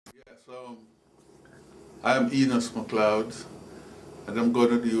So, I'm Enos Mc Leod, and I'm going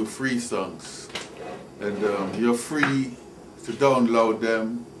to do 3 songs. And you're free to download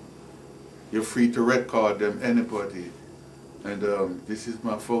them. You're free to record them, anybody. And this is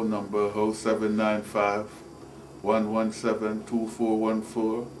my phone number,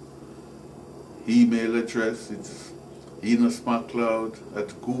 0795-117-2414. Email address, it's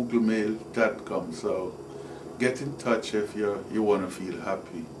enosmcleod@googlemail.com. So get in touch if you want to feel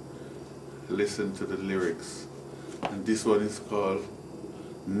happy. Listen to the lyrics. And this one is called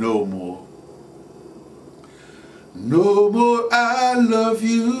No More. No more I love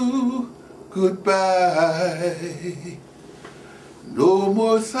you, goodbye. No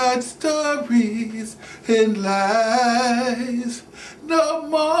more sad stories and lies. No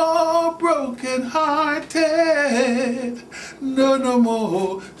more broken hearted. No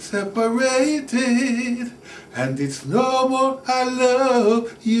more separated. And it's no more I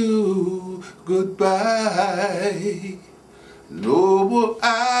love you, goodbye. No more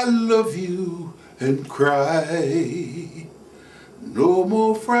I love you and cry. No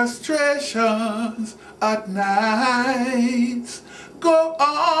more frustrations at night. Go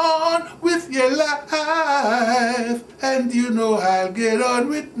on with your life, and you know I'll get on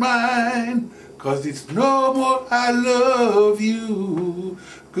with mine. 'Cause it's no more I love you,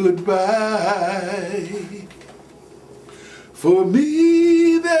 goodbye. For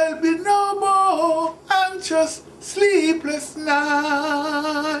me there'll be no more anxious, sleepless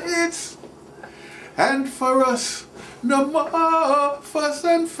nights. And for us, no more fuss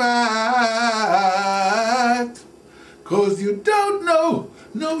and fight. 'Cause you don't know,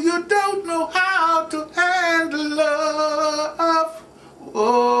 no you don't know how to handle love.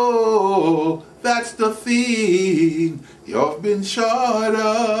 Oh, that's the thing you've been short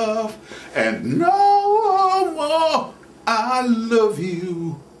of. And no more I love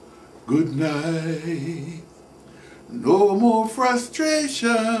you, good night. No more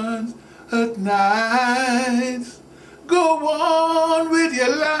frustrations at night. Go on with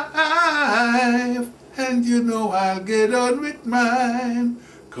your life, and you know I'll get on with mine.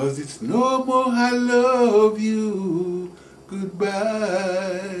 'Cause it's no more I love you,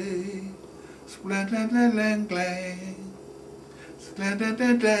 goodbye. Splat-a-da-lang-lang,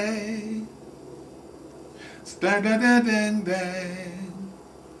 splat-a-da-dang, splat-a-da-dang-dang,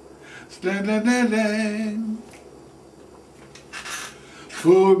 splat-a-da-dang.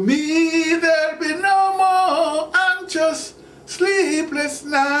 For me there'll be no more anxious, sleepless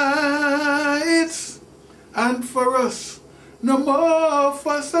nights. And for us, no more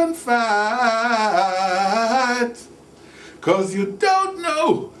fuss and fight. 'Cause you don't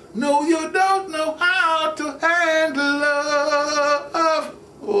know, no you don't know how to handle love.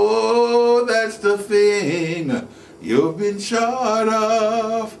 Oh, that's the thing you've been short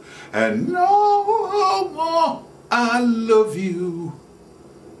of. And no more I love you,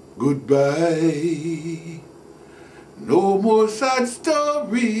 goodbye. No more sad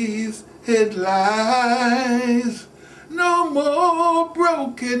stories and lies. No more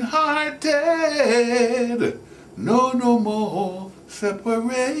broken hearted. No more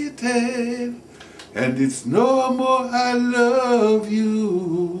separated. And it's no more I love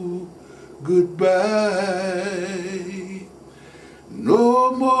you, goodbye.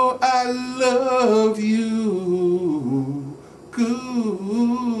 No more I love you,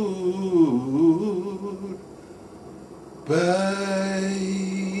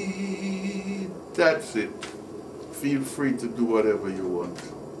 goodbye. That's it. Feel free to do whatever you want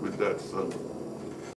with that song.